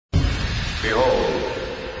Behold,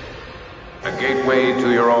 a gateway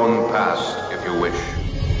to your own past, if you wish.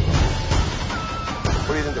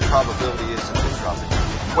 What do you think the probability is of this, Robert?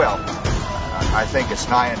 Well, I think it's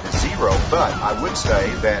nigh unto zero, but I would say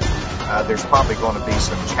that there's probably going to be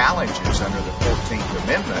some challenges under the 14th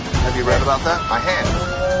Amendment. Have you read about that? I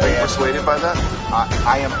have. Are you persuaded by that?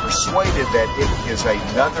 I am persuaded that it is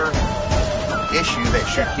another issue that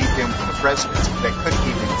should keep him from the presidency, that could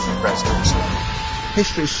keep him from the presidency.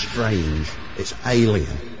 History's strange, it's alien,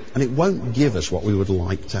 and it won't give us what we would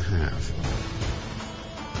like to have.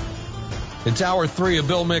 It's Hour 3 of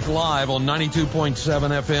Bill Mick Live on 92.7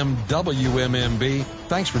 FM WMMB.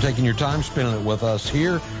 Thanks for taking your time spending it with us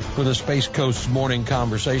here for the Space Coast Morning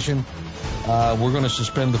Conversation. We're going to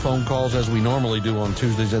suspend the phone calls as we normally do on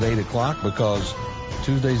Tuesdays at 8 o'clock because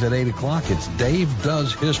Tuesdays at 8 o'clock, it's Dave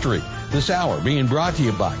Does History. This hour being brought to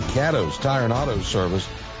you by Cato's Tire and Auto Service.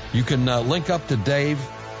 You can link up to Dave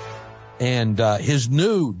and his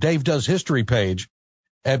new Dave Does History page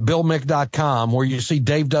at BillMick.com, where you see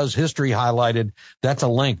Dave Does History highlighted. That's a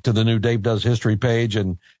link to the new Dave Does History page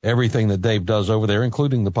and everything that Dave does over there,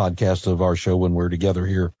 including the podcast of our show when we're together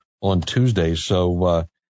here on Tuesdays. So,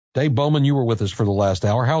 Dave Bowman, you were with us for the last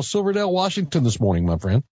hour. How's Silverdale, Washington this morning, my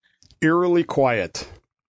friend? Eerily quiet.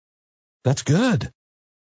 That's good.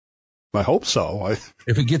 I hope so.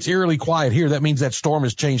 If it gets eerily quiet here, that means that storm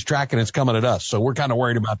has changed track and it's coming at us. So we're kind of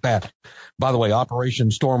worried about that. By the way, Operation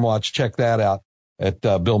Stormwatch, check that out at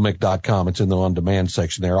BillMick.com. It's in the on-demand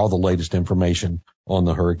section there. All the latest information on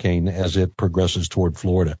the hurricane as it progresses toward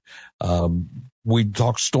Florida. We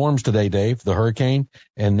talked storms today, Dave, the hurricane,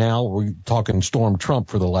 and now we're talking Storm Trump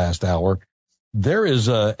for the last hour. There is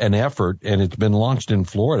an effort, and it's been launched in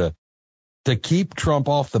Florida, to keep Trump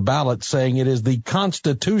off the ballot, saying it is the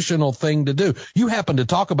constitutional thing to do. You happened to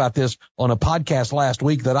talk about this on a podcast last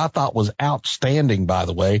week that I thought was outstanding, by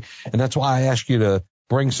the way, and that's why I asked you to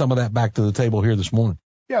bring some of that back to the table here this morning.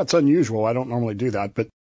 Yeah, it's unusual. I don't normally do that, but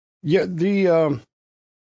yeah, the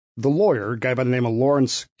lawyer, guy by the name of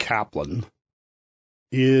Lawrence Kaplan,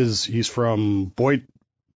 he's from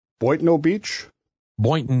Boynton Beach.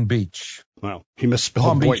 Boynton Beach. Well, he misspelled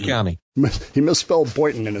Palm Boynton. Beach County. He misspelled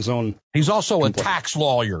Boynton in his own. He's also a tax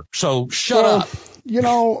lawyer, so shut up. You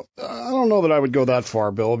know, I don't know that I would go that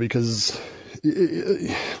far, Bill, because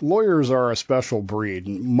lawyers are a special breed.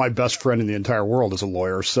 My best friend in the entire world is a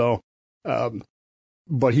lawyer, so,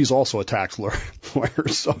 but he's also a tax lawyer.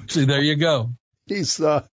 So see, there you go. He's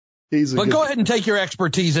But go ahead and take your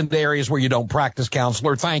expertise into areas where you don't practice,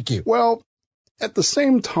 counselor. Thank you. Well, at the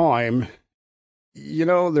same time, you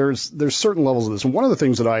know, there's certain levels of this, and one of the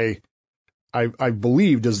things that I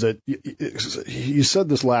believed is that you said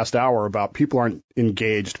this last hour about people aren't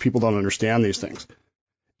engaged, people don't understand these things.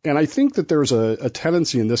 And I think that there's a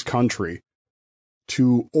tendency in this country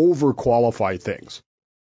to overqualify things.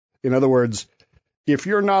 In other words, if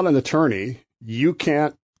you're not an attorney, you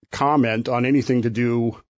can't comment on anything to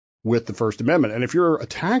do with the First Amendment. And if you're a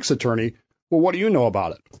tax attorney, well, what do you know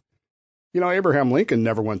about it? You know, Abraham Lincoln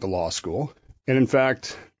never went to law school. And in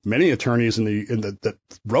fact, many attorneys that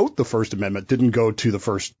wrote the First Amendment didn't go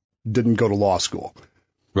to law school.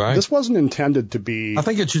 Right. This wasn't intended to be. I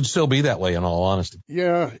think it should still be that way, in all honesty.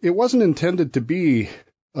 Yeah, it wasn't intended to be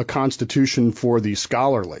a constitution for the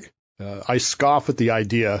scholarly. I scoff at the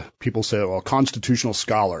idea. People say, well, constitutional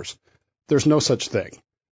scholars. There's no such thing.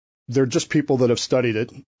 They're just people that have studied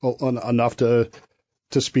it enough to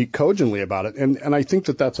speak cogently about it. And I think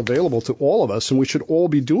that that's available to all of us, and we should all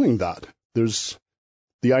be doing that. There's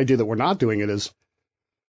the idea that we're not doing it is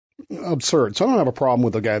absurd. So I don't have a problem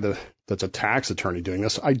with a guy that's a tax attorney doing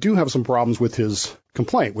this. I do have some problems with his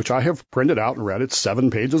complaint, which I have printed out and read. It's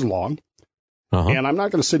 7 pages long. And I'm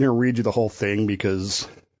not going to sit here and read you the whole thing because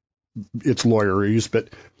it's lawyerese, but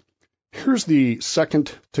here's the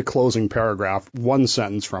second to closing paragraph, one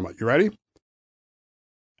sentence from it. You ready?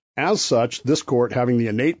 As such, this court, having the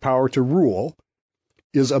innate power to rule,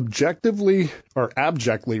 is objectively or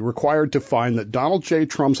abjectly required to find that Donald J.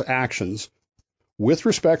 Trump's actions with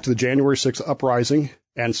respect to the January 6th uprising,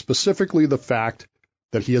 and specifically the fact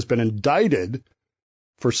that he has been indicted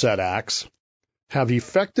for said acts, have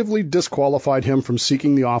effectively disqualified him from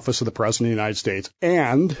seeking the office of the President of the United States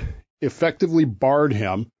and effectively barred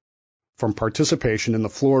him from participation in the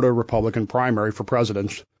Florida Republican primary for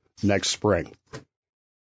president next spring.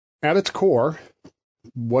 At its core,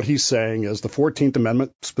 what he's saying is the 14th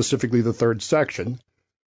Amendment, specifically the third section,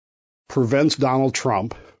 prevents Donald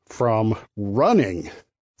Trump from running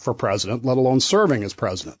for president, let alone serving as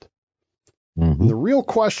president. Mm-hmm. The real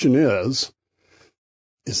question is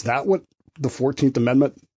that what the 14th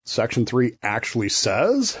Amendment, Section 3, actually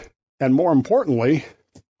says? And more importantly,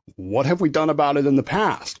 what have we done about it in the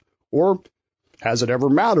past? Or has it ever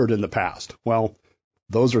mattered in the past? Well,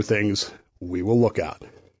 those are things we will look at.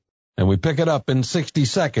 And we pick it up in 60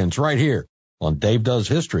 seconds right here on Dave Does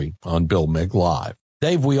History on Bill Mick Live.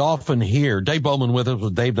 Dave, we often hear Dave Bowman with us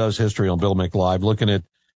with Dave Does History on Bill Mick Live, looking at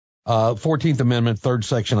 14th Amendment, third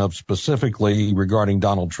section of specifically regarding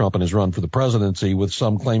Donald Trump and his run for the presidency, with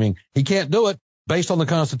some claiming he can't do it based on the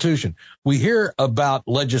Constitution. We hear about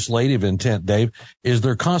legislative intent, Dave. Is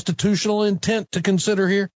there constitutional intent to consider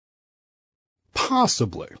here?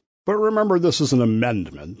 Possibly. But remember, this is an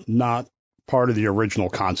amendment, not part of the original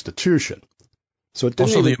Constitution. So it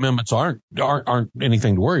didn't the amendments aren't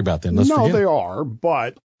anything to worry about then. No, they are,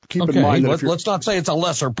 but keep in mind that let's not say it's a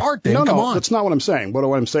lesser part then. No, Come on. That's not what I'm saying. What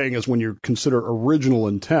I'm saying is when you consider original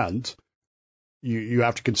intent, you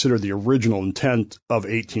have to consider the original intent of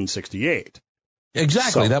 1868.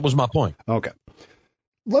 Exactly. That was my point. Okay.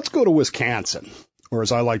 Let's go to Wisconsin, or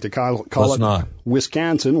as I like to call it,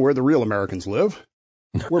 Wisconsin, where the real Americans live.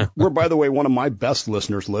 Where, by the way, one of my best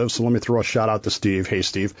listeners lives. So let me throw a shout out to Steve. Hey,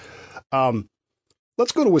 Steve.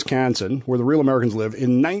 Let's go to Wisconsin, where the real Americans live,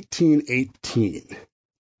 in 1918.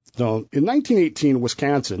 So in 1918,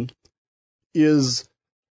 Wisconsin is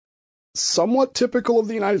somewhat typical of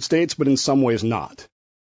the United States, but in some ways not.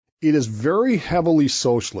 It is very heavily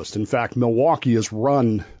socialist. In fact, Milwaukee is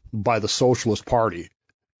run by the Socialist Party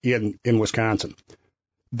in Wisconsin.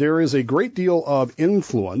 There is a great deal of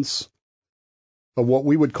influence of what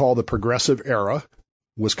we would call the progressive era.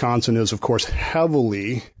 Wisconsin is, of course,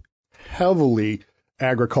 heavily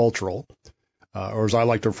agricultural, or as I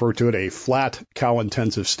like to refer to it, a flat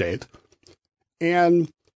cow-intensive state. And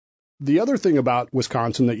the other thing about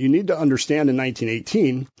Wisconsin that you need to understand in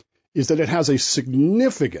 1918 is that it has a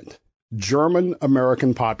significant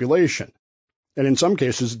German-American population. And in some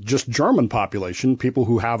cases, just German population, people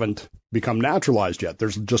who haven't become naturalized yet.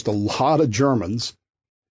 There's just a lot of Germans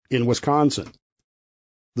in Wisconsin.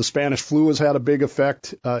 The Spanish flu has had a big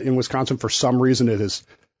effect in Wisconsin. For some reason, it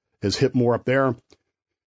has hit more up there.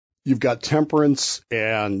 You've got temperance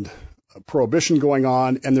and prohibition going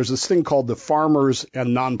on, and there's this thing called the Farmers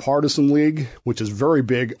and Nonpartisan League, which is very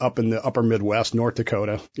big up in the upper Midwest, North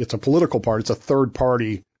Dakota. It's a political party. It's a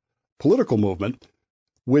third-party political movement,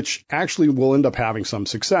 which actually will end up having some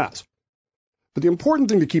success. But the important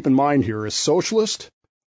thing to keep in mind here is socialist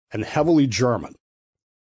and heavily German.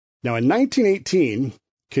 Now, in 1918,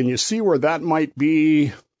 can you see where that might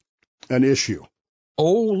be an issue?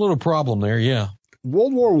 Oh, a little problem there, yeah.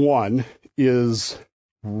 World War I is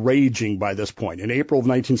raging by this point. In April of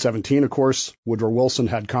 1917, of course, Woodrow Wilson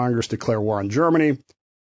had Congress declare war on Germany.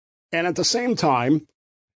 And at the same time,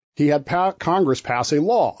 he had Congress pass a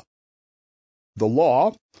law. The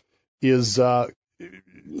law is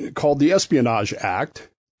called the Espionage Act,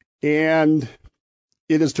 and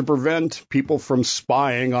it is to prevent people from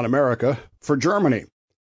spying on America for Germany.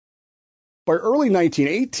 By early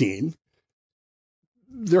 1918,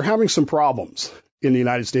 they're having some problems in the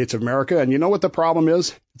United States of America. And you know what the problem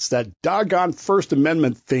is? It's that doggone First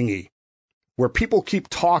Amendment thingy, where people keep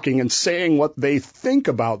talking and saying what they think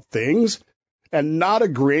about things and not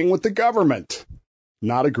agreeing with the government,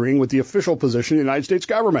 not agreeing with the official position of the United States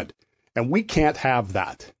government. And we can't have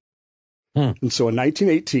that. And so in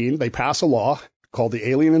 1918, they pass a law called the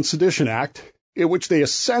Alien and Sedition Act, in which they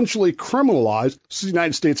essentially criminalize, this is the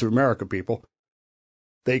United States of America, people,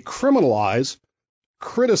 they criminalize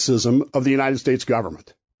criticism of the United States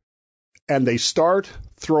government. And they start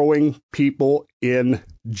throwing people in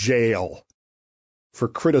jail for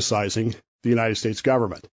criticizing the United States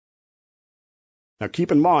government. Now,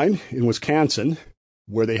 keep in mind, in Wisconsin,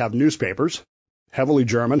 where they have newspapers, heavily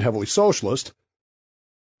German, heavily socialist,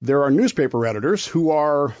 there are newspaper editors who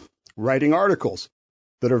are writing articles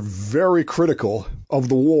that are very critical of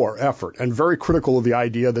the war effort and very critical of the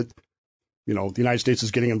idea that, the United States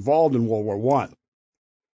is getting involved in World War I.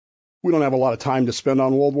 We don't have a lot of time to spend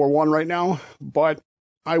on World War I right now, but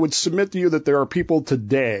I would submit to you that there are people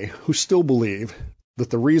today who still believe that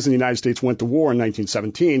the reason the United States went to war in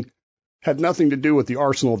 1917 had nothing to do with the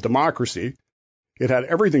arsenal of democracy. It had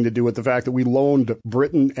everything to do with the fact that we loaned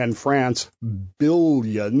Britain and France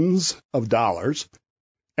billions of dollars,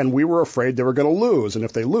 and we were afraid they were going to lose. And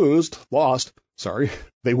if they lost,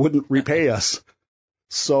 they wouldn't repay us.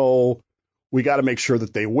 So we got to make sure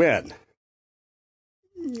that they win.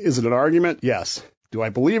 Is it an argument? Yes. Do I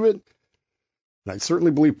believe it? I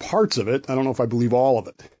certainly believe parts of it. I don't know if I believe all of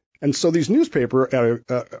it. And so these newspaper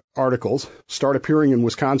articles start appearing in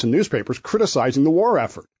Wisconsin newspapers criticizing the war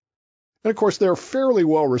effort. And, of course, they're fairly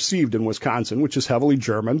well received in Wisconsin, which is heavily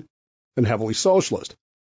German and heavily socialist.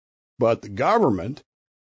 But the government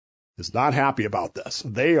is not happy about this.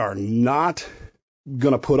 They are not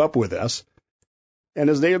going to put up with this. And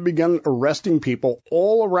as they have begun arresting people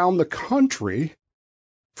all around the country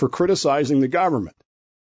for criticizing the government,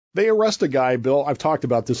 they arrest a guy, Bill, I've talked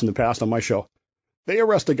about this in the past on my show. They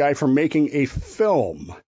arrest a guy for making a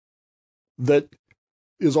film that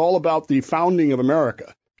is all about the founding of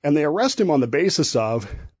America. And they arrest him on the basis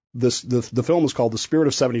of this. The film is called The Spirit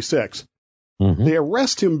of 76. Mm-hmm. They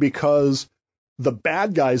arrest him because the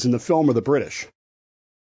bad guys in the film are the British.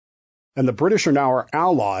 And the British are now our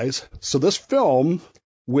allies. So this film,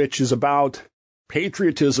 which is about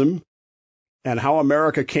patriotism and how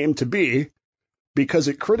America came to be, because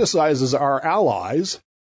it criticizes our allies,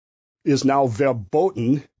 is now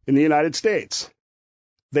verboten in the United States.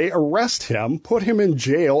 They arrest him, put him in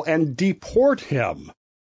jail, and deport him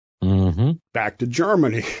back to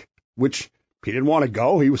Germany, which he didn't want to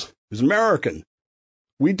go. He was American.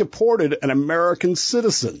 We deported an American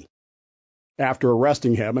citizen after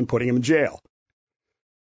arresting him and putting him in jail.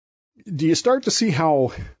 Do you start to see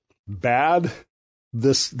how bad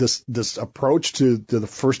this approach to the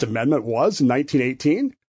First Amendment was in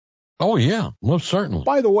 1918? Oh, yeah, most certainly.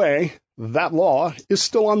 By the way, that law is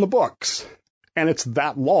still on the books, and it's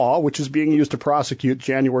that law which is being used to prosecute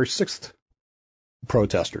January 6th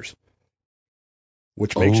protesters,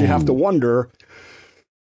 which makes you have to wonder,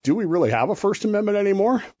 do we really have a First Amendment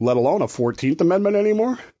anymore, let alone a 14th Amendment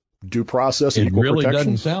anymore? Due process and equal protection? It really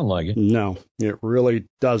doesn't sound like it. No, it really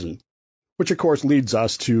doesn't. Which, of course, leads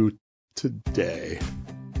us to today.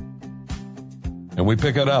 And we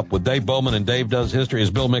pick it up with Dave Bowman and Dave Does History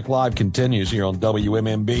as Bill Mick Live continues here on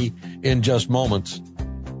WMMB in just moments.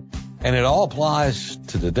 And it all applies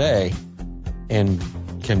to today. And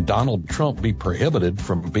can Donald Trump be prohibited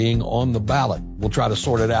from being on the ballot? We'll try to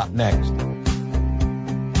sort it out next.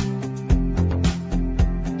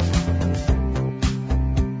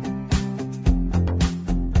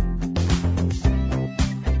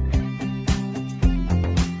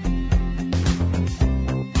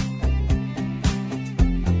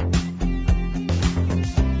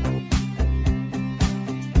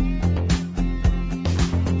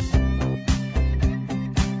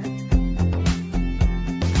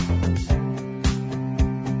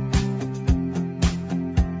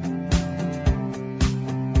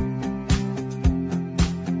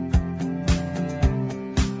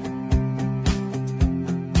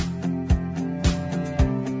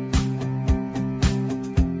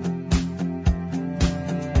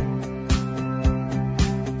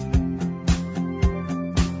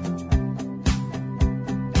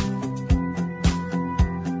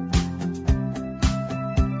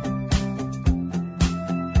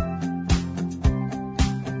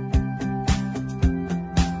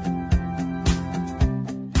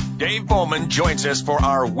 Dave Bowman joins us for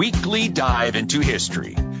our weekly dive into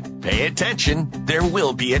history. Pay attention, there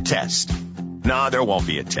will be a test. No, there won't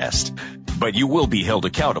be a test, but you will be held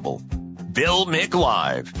accountable. Bill Mick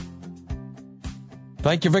Live.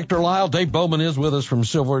 Thank you, Victor Lyle. Dave Bowman is with us from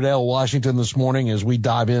Silverdale, Washington this morning as we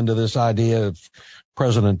dive into this idea of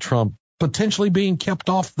President Trump potentially being kept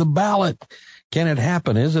off the ballot. Can it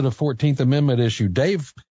happen? Is it a 14th Amendment issue?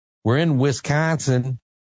 Dave, we're in Wisconsin,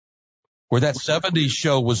 where that 70s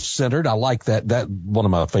show was centered. I like that. That one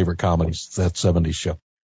of my favorite comedies, that 70s show.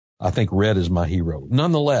 I think Red is my hero.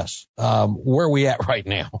 Nonetheless, where are we at right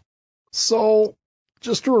now? So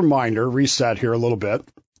just a reminder, reset here a little bit.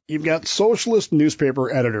 You've got socialist newspaper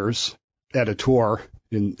editors, editor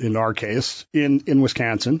in our case, in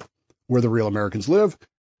Wisconsin, where the real Americans live.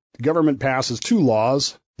 The government passes two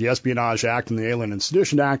laws, the Espionage Act and the Alien and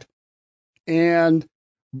Sedition Act. And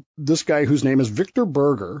this guy, whose name is Victor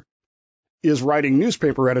Berger, is writing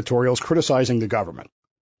newspaper editorials criticizing the government.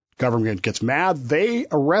 Government gets mad. They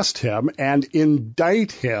arrest him and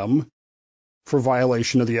indict him for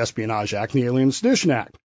violation of the Espionage Act and the Alien and Sedition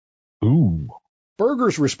Act. Ooh.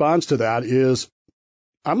 Berger's response to that is,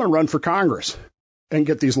 I'm going to run for Congress and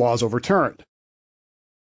get these laws overturned.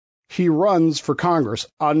 He runs for Congress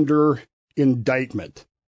under indictment.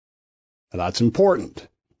 And that's important.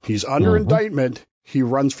 He's under indictment. He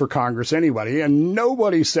runs for Congress anyway, and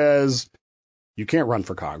nobody says you can't run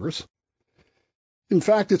for Congress. In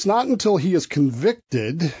fact, it's not until he is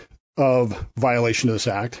convicted of violation of this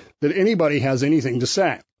act that anybody has anything to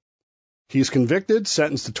say. He's convicted,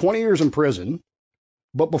 sentenced to 20 years in prison,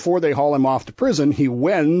 but before they haul him off to prison, he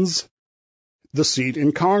wins the seat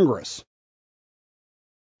in Congress.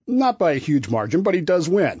 Not by a huge margin, but he does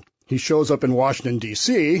win. He shows up in Washington,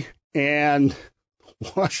 D.C., and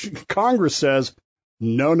Congress says,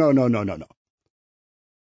 no.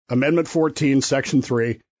 Amendment 14, Section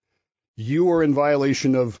 3, you are in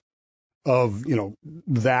violation of of,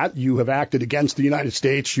 that you have acted against the United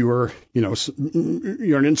States, you're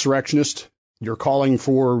an insurrectionist, you're calling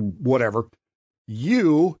for whatever,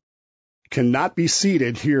 you cannot be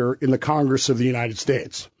seated here in the Congress of the United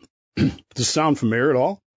States. Does this sound familiar at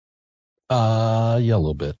all? Yeah, a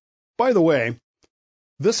little bit. By the way,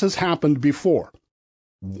 this has happened before.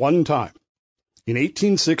 One time. In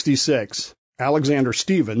 1866, Alexander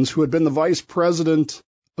Stephens, who had been the vice president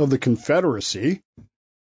of the Confederacy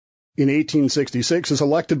in 1866, is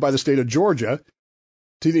elected by the state of Georgia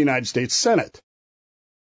to the United States Senate.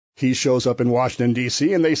 He shows up in Washington,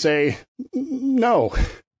 D.C., and they say, no,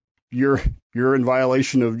 you're in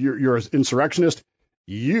violation of, you're an insurrectionist.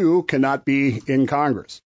 You cannot be in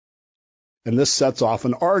Congress. And this sets off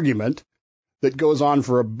an argument that goes on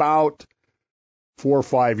for about 4 or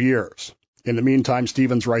 5 years. In the meantime,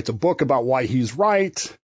 Stephens writes a book about why he's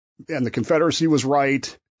right, and the Confederacy was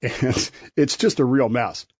right, and it's just a real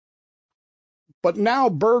mess. But now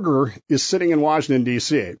Berger is sitting in Washington,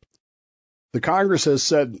 D.C. The Congress has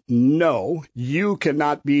said, no, you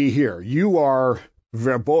cannot be here. You are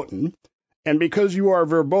verboten. And because you are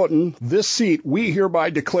verboten, this seat, we hereby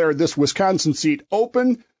declare this Wisconsin seat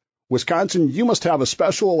open. Wisconsin, you must have a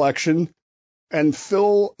special election and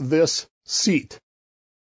fill this seat.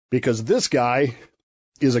 Because this guy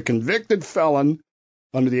is a convicted felon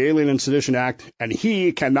under the Alien and Sedition Act, and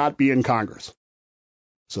he cannot be in Congress.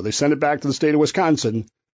 So they send it back to the state of Wisconsin,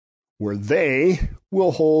 where they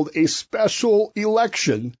will hold a special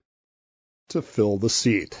election to fill the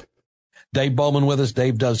seat. Dave Bowman with us.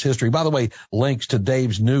 Dave Does History. By the way, links to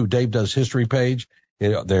Dave's new Dave Does History page,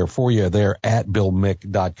 they're for you there at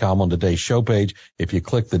BillMick.com on today's show page. If you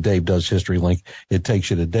click the Dave Does History link, it takes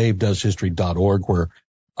you to DaveDoesHistory.org, where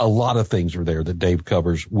a lot of things are there that Dave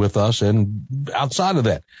covers with us. And outside of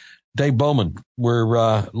that, Dave Bowman,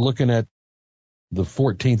 we're looking at the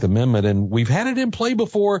 14th Amendment, and we've had it in play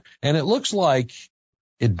before, and it looks like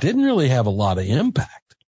it didn't really have a lot of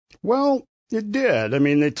impact. Well, it did. I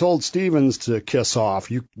mean, they told Stephens to kiss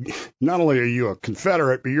off. You, not only are you a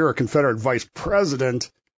Confederate, but you're a Confederate vice president.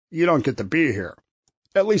 You don't get to be here.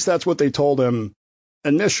 At least that's what they told him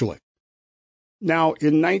initially. Now,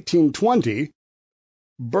 in 1920,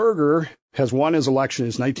 Berger has won his election,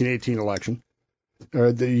 his 1918 election,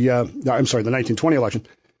 or the 1920 election.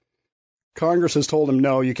 Congress has told him,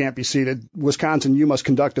 no, you can't be seated. Wisconsin, you must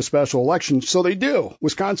conduct a special election. So they do.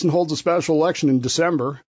 Wisconsin holds a special election in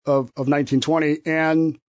December of 1920,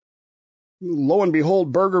 and lo and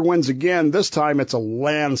behold, Berger wins again. This time it's a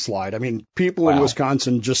landslide. I mean, people in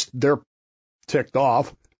Wisconsin they're ticked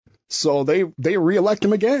off. So they reelect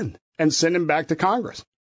him again and send him back to Congress.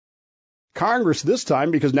 Congress this time,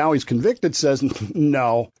 because now he's convicted, says,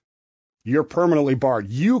 no, you're permanently barred.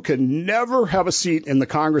 You can never have a seat in the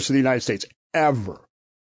Congress of the United States, ever.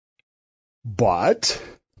 But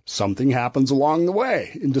something happens along the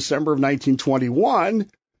way. In December of 1921,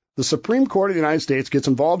 the Supreme Court of the United States gets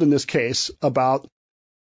involved in this case about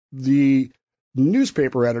the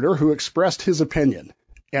newspaper editor who expressed his opinion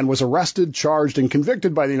and was arrested, charged, and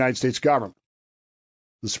convicted by the United States government.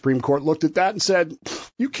 The Supreme Court looked at that and said,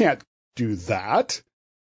 you can't do that.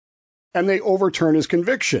 And they overturn his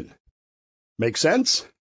conviction. Make sense?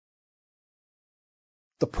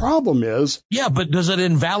 The problem is... Yeah, but does it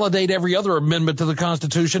invalidate every other amendment to the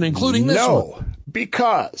Constitution, including this one? No,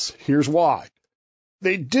 because here's why.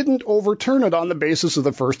 They didn't overturn it on the basis of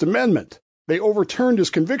the First Amendment. They overturned his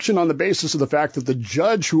conviction on the basis of the fact that the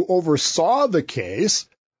judge who oversaw the case,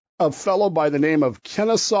 a fellow by the name of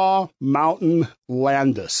Kennesaw Mountain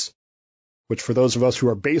Landis, which for those of us who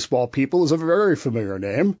are baseball people is a very familiar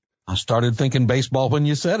name. I started thinking baseball when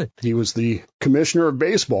you said it. He was the commissioner of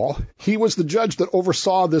baseball. He was the judge that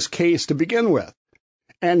oversaw this case to begin with.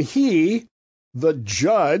 And he, the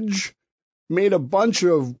judge, made a bunch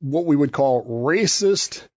of what we would call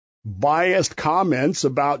racist, biased comments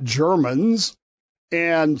about Germans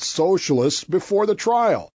and socialists before the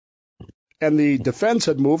trial. And the defense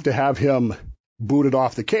had moved to have him booted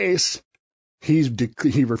off the case. He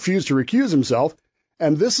refused to recuse himself.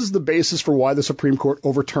 And this is the basis for why the Supreme Court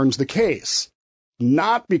overturns the case.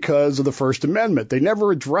 Not because of the First Amendment. They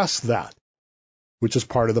never address that, which is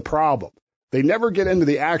part of the problem. They never get into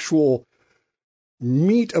the actual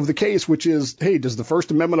meat of the case, which is, hey, does the First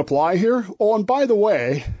Amendment apply here? Oh, and by the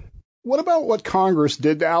way, what about what Congress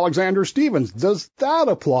did to Alexander Stephens? Does that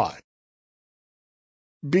apply?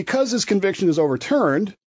 Because his conviction is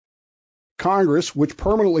overturned, Congress, which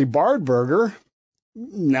permanently barred Berger,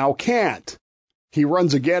 now can't. He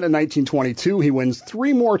runs again in 1922. He wins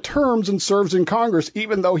 3 more terms and serves in Congress,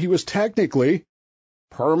 even though he was technically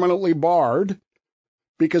permanently barred,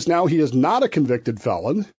 because now he is not a convicted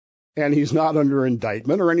felon. and he's not under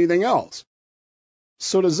indictment or anything else.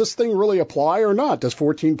 So does this thing really apply or not? Does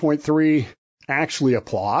 14.3 actually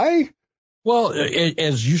apply? Well,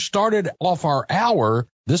 as you started off our hour,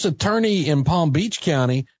 this attorney in Palm Beach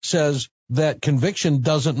County says that conviction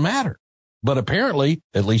doesn't matter. But apparently,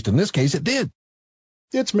 at least in this case, it did.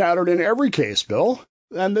 It's mattered in every case, Bill.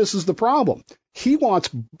 And this is the problem. He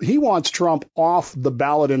wants Trump off the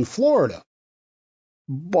ballot in Florida.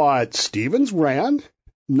 But Stevens ran.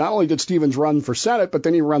 Not only did Stevens run for Senate, but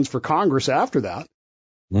then he runs for Congress after that.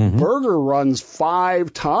 Mm-hmm. Berger runs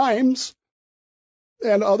 5 times.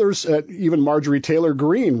 And others, even Marjorie Taylor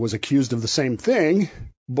Greene was accused of the same thing.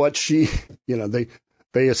 But she, they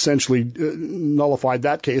essentially nullified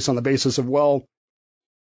that case on the basis of, well,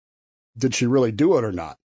 did she really do it or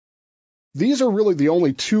not? These are really the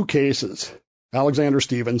only 2 cases, Alexander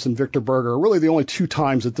Stevens and Victor Berger, are really the only 2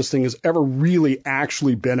 times that this thing has ever really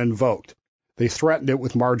actually been invoked. They threatened it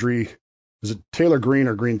with Marjorie, was it Taylor Greene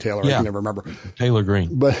or Greene Taylor? Yeah, I can never remember. Taylor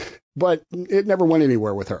Greene. But it never went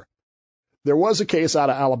anywhere with her. There was a case out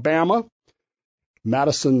of Alabama,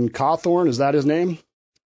 Madison Cawthorn, is that his name?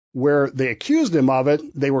 Where they accused him of it.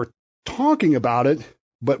 They were talking about it,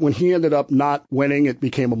 but when he ended up not winning, it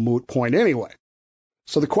became a moot point anyway.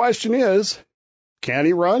 So the question is, can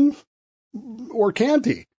he run or can't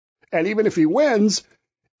he? And even if he wins,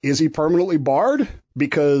 is he permanently barred?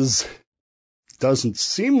 Because it doesn't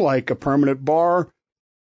seem like a permanent bar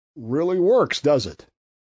really works, does it?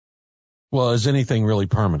 Well, is anything really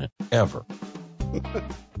permanent, ever?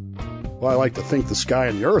 Well, I like to think the sky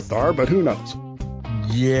and the earth are, but who knows?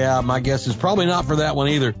 Yeah, my guess is probably not for that one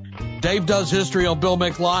either. Dave Does History on Bill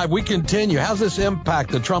Mick Live. We continue. How's this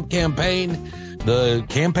impact the Trump campaign, the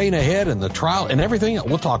campaign ahead, and the trial and everything?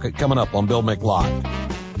 We'll talk it coming up on Bill Mick Live.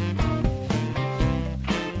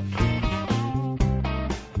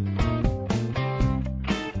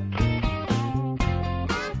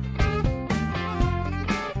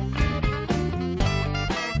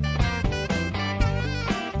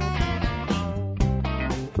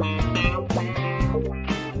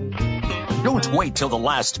 Don't wait till the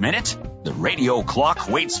last minute. The radio clock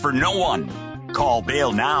waits for no one. Call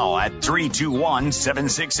Bill now at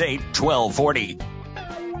 321-768-1240.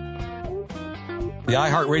 The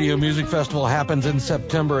iHeartRadio Music Festival happens in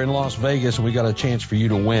September in Las Vegas, and we got a chance for you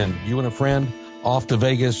to win. You and a friend off to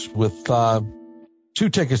Vegas with 2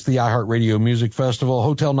 tickets to the iHeartRadio Music Festival,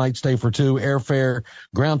 hotel night stay for 2, airfare,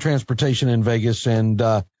 ground transportation in Vegas, and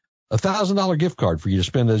a $1,000 gift card for you to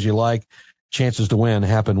spend as you like. Chances to win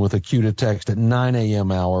happen with a cue to text at 9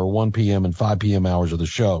 a.m. hour, 1 p.m. and 5 p.m. hours of the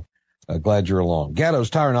show. Glad you're along. Gatto's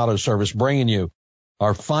Tire and Auto Service bringing you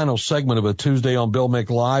our final segment of a Tuesday on Bill Mick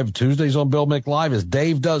Live. Tuesdays on Bill Mick Live is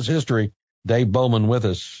Dave Does History. Dave Bowman with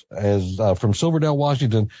us as from Silverdale,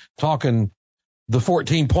 Washington, talking the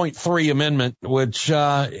 14.3 amendment, which,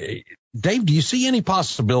 Dave, do you see any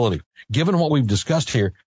possibility, given what we've discussed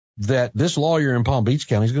here, that this lawyer in Palm Beach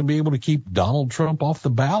County is going to be able to keep Donald Trump off the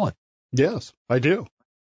ballot? Yes, I do.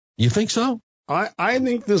 You think so? I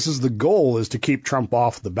think this is the goal, is to keep Trump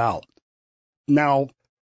off the ballot. Now,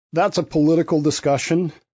 that's a political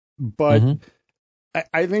discussion, but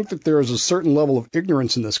I think that there is a certain level of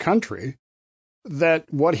ignorance in this country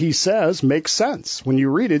that what he says makes sense. When you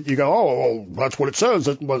read it, you go, oh, well, that's what it says.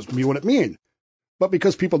 That must be what it means. But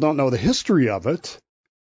because people don't know the history of it,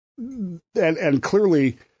 and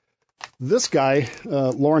clearly this guy,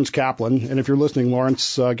 Lawrence Kaplan, and if you're listening,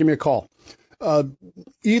 Lawrence, give me a call.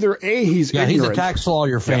 Either A, he's ignorant. He's a tax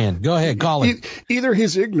lawyer fan. Yeah. Go ahead, call him. Either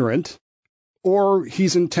he's ignorant or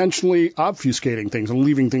he's intentionally obfuscating things and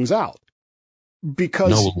leaving things out.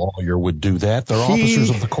 Because no lawyer would do that. They're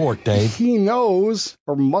officers of the court, Dave. He knows,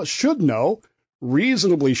 or should know,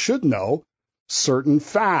 reasonably should know, certain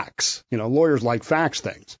facts. Lawyers like facts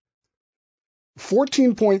things.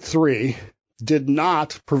 14.3 did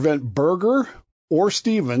not prevent Berger or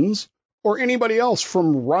Stevens or anybody else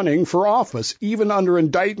from running for office, even under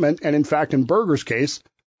indictment, and in fact, in Berger's case,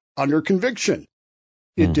 under conviction.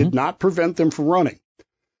 It did not prevent them from running.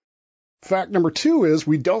 Fact number 2 is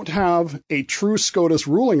we don't have a true SCOTUS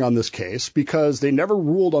ruling on this case because they never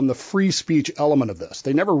ruled on the free speech element of this.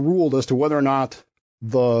 They never ruled as to whether or not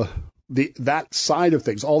that side of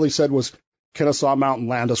things. All they said was Kennesaw Mountain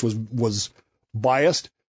Landis was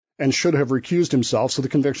biased and should have recused himself, so the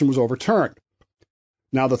conviction was overturned.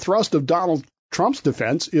 Now, the thrust of Donald Trump's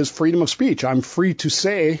defense is freedom of speech. I'm free to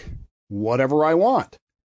say whatever I want.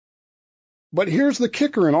 But here's the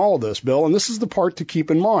kicker in all of this, Bill, and this is the part to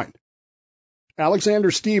keep in mind.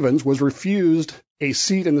 Alexander Stevens was refused a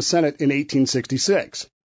seat in the Senate in 1866,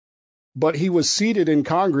 but he was seated in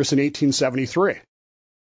Congress in 1873.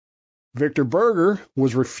 Victor Berger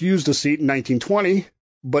was refused a seat in 1920,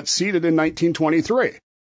 but seated in 1923.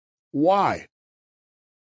 Why?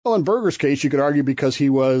 Well, in Berger's case, you could argue because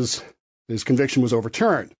his conviction was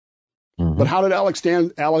overturned. Mm-hmm. But how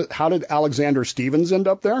did Alexander Stevens end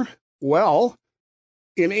up there? Well,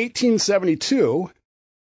 in 1872,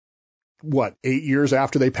 8 years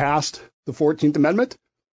after they passed the 14th Amendment?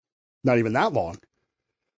 Not even that long.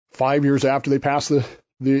 5 years after they passed the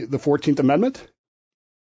 14th Amendment,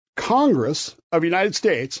 Congress of the United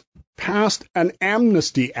States passed an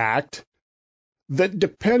Amnesty Act that,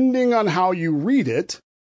 depending on how you read it,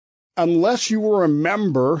 unless you were a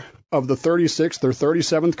member of the 36th or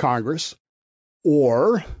 37th Congress,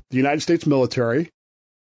 or the United States military,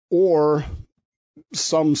 or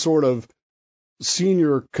some sort of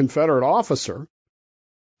senior Confederate officer,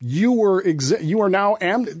 you are now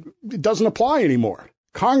it doesn't apply anymore.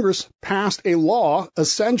 Congress passed a law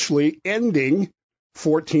essentially ending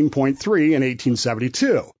 14.3 in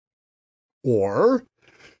 1872. Or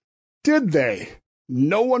did they?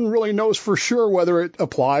 No one really knows for sure whether it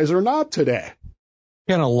applies or not today.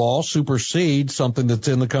 Can a law supersede something that's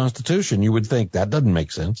in the Constitution? You would think that doesn't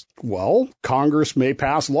make sense. Well, Congress may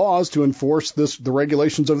pass laws to enforce the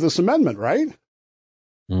regulations of this amendment, right?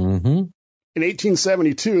 Mm-hmm. In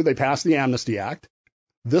 1872, they passed the Amnesty Act.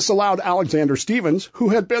 This allowed Alexander Stevens, who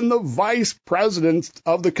had been the vice president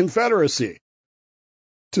of the Confederacy,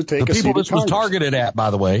 to take a seat in Congress. The people this was targeted at,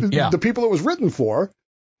 by the way. Yeah. The people it was written for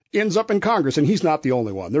ends up in Congress, and he's not the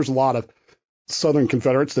only one. There's a lot of Southern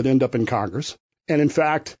Confederates that end up in Congress. And in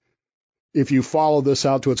fact, if you follow this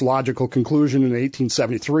out to its logical conclusion in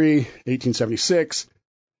 1873, 1876,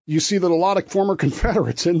 you see that a lot of former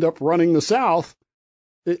Confederates end up running the South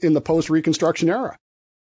in the post-Reconstruction era.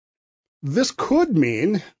 This could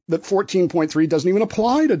mean that 14.3 doesn't even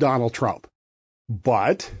apply to Donald Trump.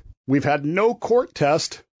 But we've had no court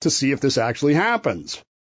test to see if this actually happens.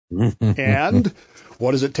 And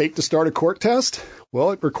what does it take to start a court test?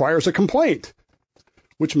 Well, it requires a complaint,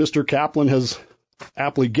 which Mr. Kaplan has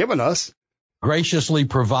aptly given us. Graciously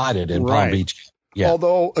provided in Palm Beach. Yeah.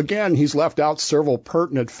 Although, again, he's left out several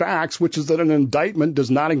pertinent facts, which is that an indictment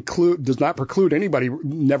does not preclude anybody,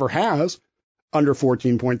 never has, under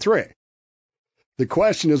 14.3. The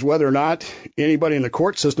question is whether or not anybody in the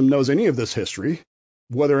court system knows any of this history,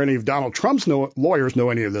 whether any of Donald Trump's lawyers know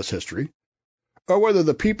any of this history, or whether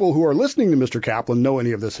the people who are listening to Mr. Kaplan know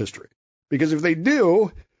any of this history. Because if they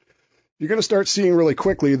do, you're going to start seeing really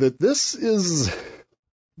quickly that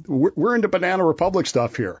we're into Banana Republic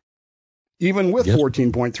stuff here. Even with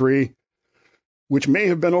 14.3, which may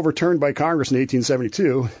have been overturned by Congress in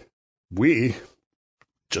 1872, we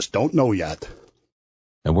just don't know yet.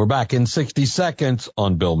 And we're back in 60 seconds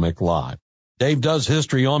on Bill Mick Live. Dave does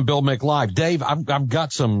history on Bill Mick Live. Dave, I've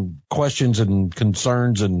got some questions and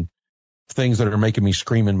concerns and things that are making me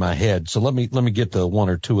scream in my head. So let me get to one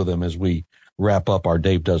or two of them as we wrap up our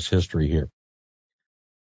Dave does history here.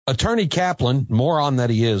 Attorney Kaplan, moron that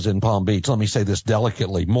he is in Palm Beach, let me say this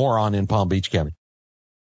delicately, moron in Palm Beach County.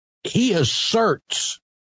 He asserts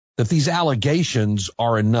that these allegations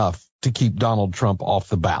are enough to keep Donald Trump off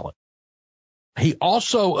the ballot. He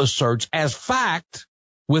also asserts as fact,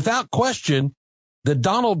 without question, that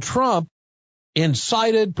Donald Trump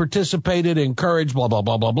incited, participated, encouraged, blah, blah,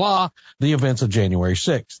 blah, blah, blah, the events of January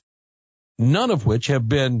 6th. None of which have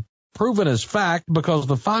been proven as fact because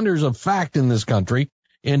the finders of fact in this country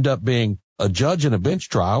end up being a judge in a bench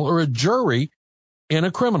trial or a jury in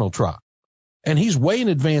a criminal trial. And he's way in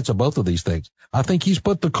advance of both of these things. I think he's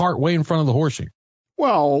put the cart way in front of the horse here.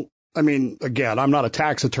 Well, I mean, again, I'm not a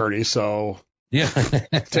tax attorney, so yeah,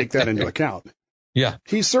 take that into account. Yeah.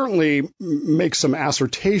 He certainly makes some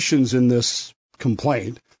assertions in this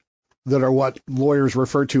complaint that are what lawyers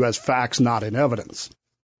refer to as facts not in evidence.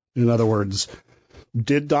 In other words,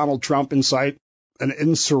 did Donald Trump incite an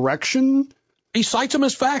insurrection? He cites them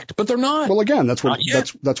as fact, but they're not. Well, again, that's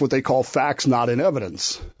what they call facts not in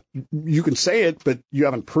evidence. You can say it, but you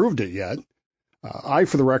haven't proved it yet. I,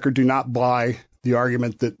 for the record, do not buy the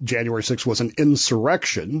argument that January 6th was an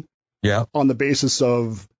insurrection. Yeah. On the basis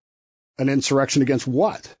of an insurrection against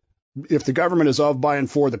what? If the government is of, by, and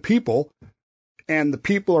for the people, and the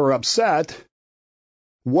people are upset,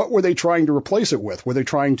 what were they trying to replace it with? Were they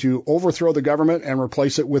trying to overthrow the government and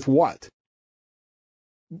replace it with what?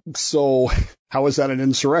 So how is that an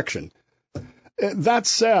insurrection? That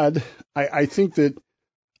said, I think that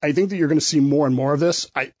you're going to see more and more of this.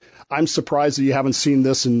 I'm surprised that you haven't seen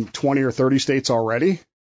this in 20 or 30 states already.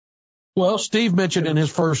 Well, Steve mentioned in his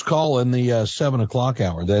first call in the 7 o'clock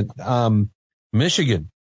hour that Michigan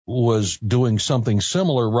was doing something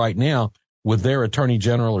similar right now with their attorney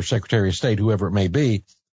general or secretary of state, whoever it may be,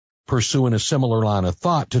 pursuing a similar line of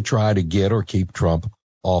thought to try to get or keep Trump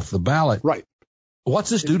off the ballot. Right. What's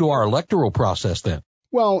this do to our electoral process then?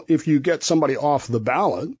 Well, if you get somebody off the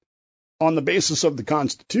ballot on the basis of the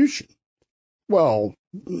Constitution, well,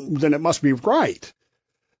 then it must be right.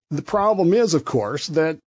 The problem is, of course,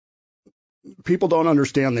 that people don't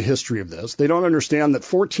understand the history of this. They don't understand that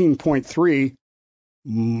 14.3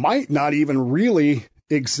 might not even really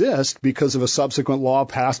exist because of a subsequent law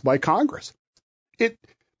passed by Congress.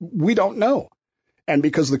 We don't know. And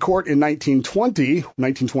because the court in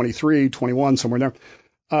 1923, 21, somewhere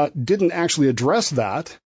there, didn't actually address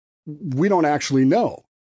that, we don't actually know.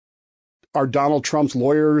 Are Donald Trump's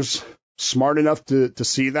lawyers smart enough to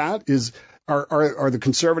see that? Are the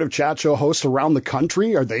conservative chat show hosts around the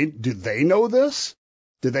country, do they know this?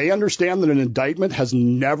 Do they understand that an indictment has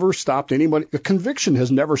never stopped anybody, a conviction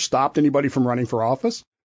has never stopped anybody from running for office?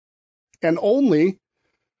 And only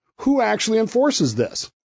who actually enforces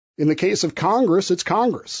this? In the case of Congress, it's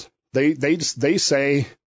Congress. They say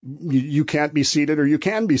you can't be seated or you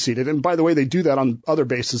can be seated. And by the way, they do that on other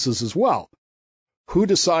bases as well. Who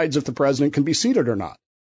decides if the president can be seated or not?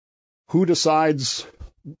 Who decides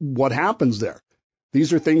what happens there?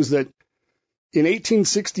 These are things that in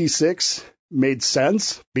 1866 made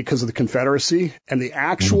sense because of the Confederacy and the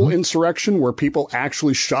actual insurrection where people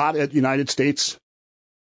actually shot at United States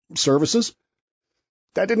services.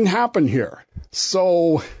 That didn't happen here.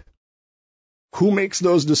 So who makes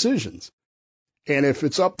those decisions? And if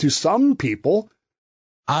it's up to some people,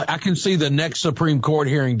 I can see the next Supreme Court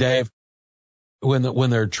hearing, Dave, when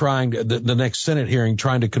they're trying to, the next Senate hearing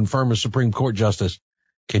trying to confirm a Supreme Court justice.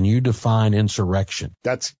 Can you define insurrection?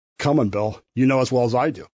 That's coming, Bill. You know as well as I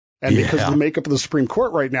do. And because of the makeup of the Supreme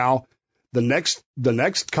Court right now, the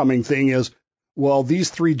next coming thing is, well,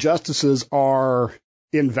 these three justices are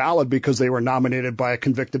invalid because they were nominated by a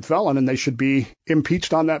convicted felon and they should be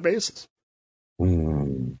impeached on that basis.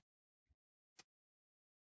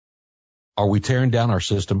 Are we tearing down our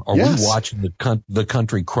system? Are we watching the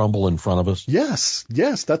country crumble in front of us? Yes,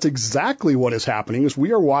 that's exactly what is happening. Is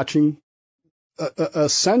we are watching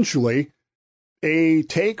essentially a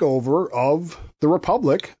takeover of the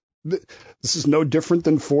Republic. This is no different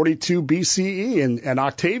than 42 BCE and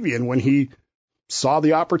Octavian when he saw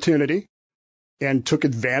the opportunity and took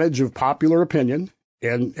advantage of popular opinion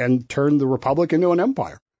and turned the Republic into an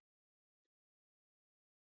empire.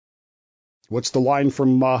 What's the line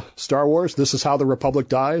from Star Wars? This is how the Republic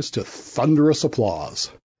dies, to thunderous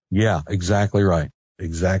applause. Yeah, exactly right.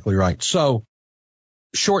 Exactly right. So,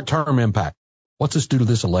 short-term impact. What's this do to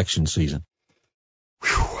this election season?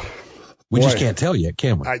 We just can't tell yet,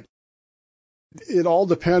 can we? It all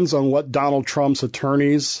depends on what Donald Trump's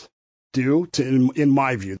attorneys do, in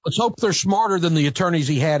my view. Let's hope they're smarter than the attorneys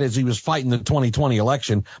he had as he was fighting the 2020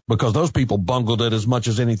 election, because those people bungled it as much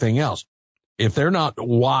as anything else. If they're not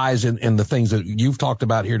wise in the things that you've talked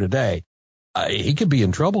about here today, he could be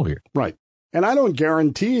in trouble here. Right. And I don't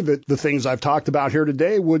guarantee that the things I've talked about here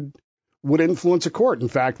today would influence a court. In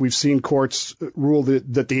fact, we've seen courts rule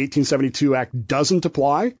that the 1872 Act doesn't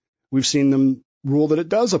apply. We've seen them rule that it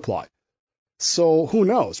does apply. So who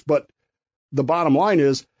knows? But the bottom line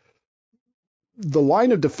is, the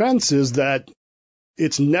line of defense is that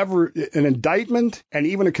it's never an indictment and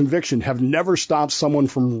even a conviction have never stopped someone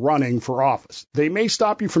from running for office. They may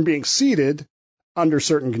stop you from being seated under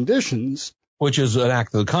certain conditions. Which is an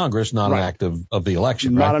act of the Congress, not an act of the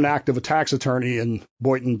election. Not an act of a tax attorney in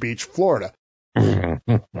Boynton Beach, Florida.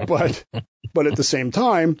 But at the same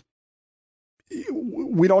time,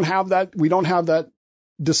 we don't have that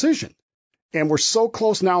decision. And we're so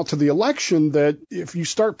close now to the election that if you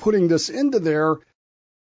start putting this into there,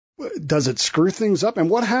 does it screw things up? And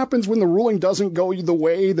what happens when the ruling doesn't go the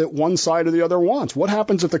way that one side or the other wants? What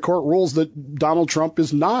happens if the court rules that Donald Trump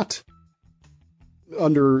is not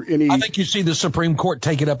under any... I think you see the Supreme Court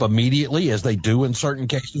take it up immediately, as they do in certain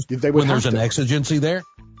cases, when there's an exigency there.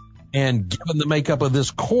 And given the makeup of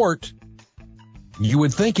this court, you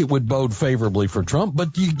would think it would bode favorably for Trump,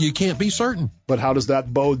 but you can't be certain. But how does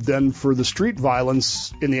that bode then for the street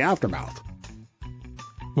violence in the aftermath?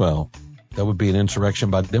 Well, that would be an insurrection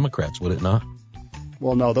by Democrats, would it not?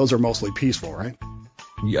 Well, no, those are mostly peaceful, right?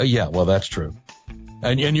 Yeah, well, that's true.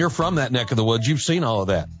 And you're from that neck of the woods. You've seen all of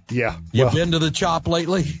that. Yeah. You've been to the CHOP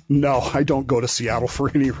lately? No, I don't go to Seattle for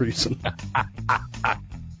any reason.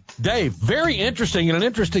 Dave, very interesting, and an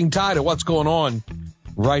interesting tie to what's going on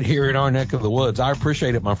right here in our neck of the woods. I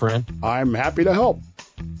appreciate it, my friend. I'm happy to help.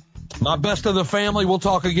 My best to the family. We'll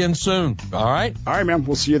talk again soon. All right? All right, man.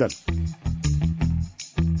 We'll see you then.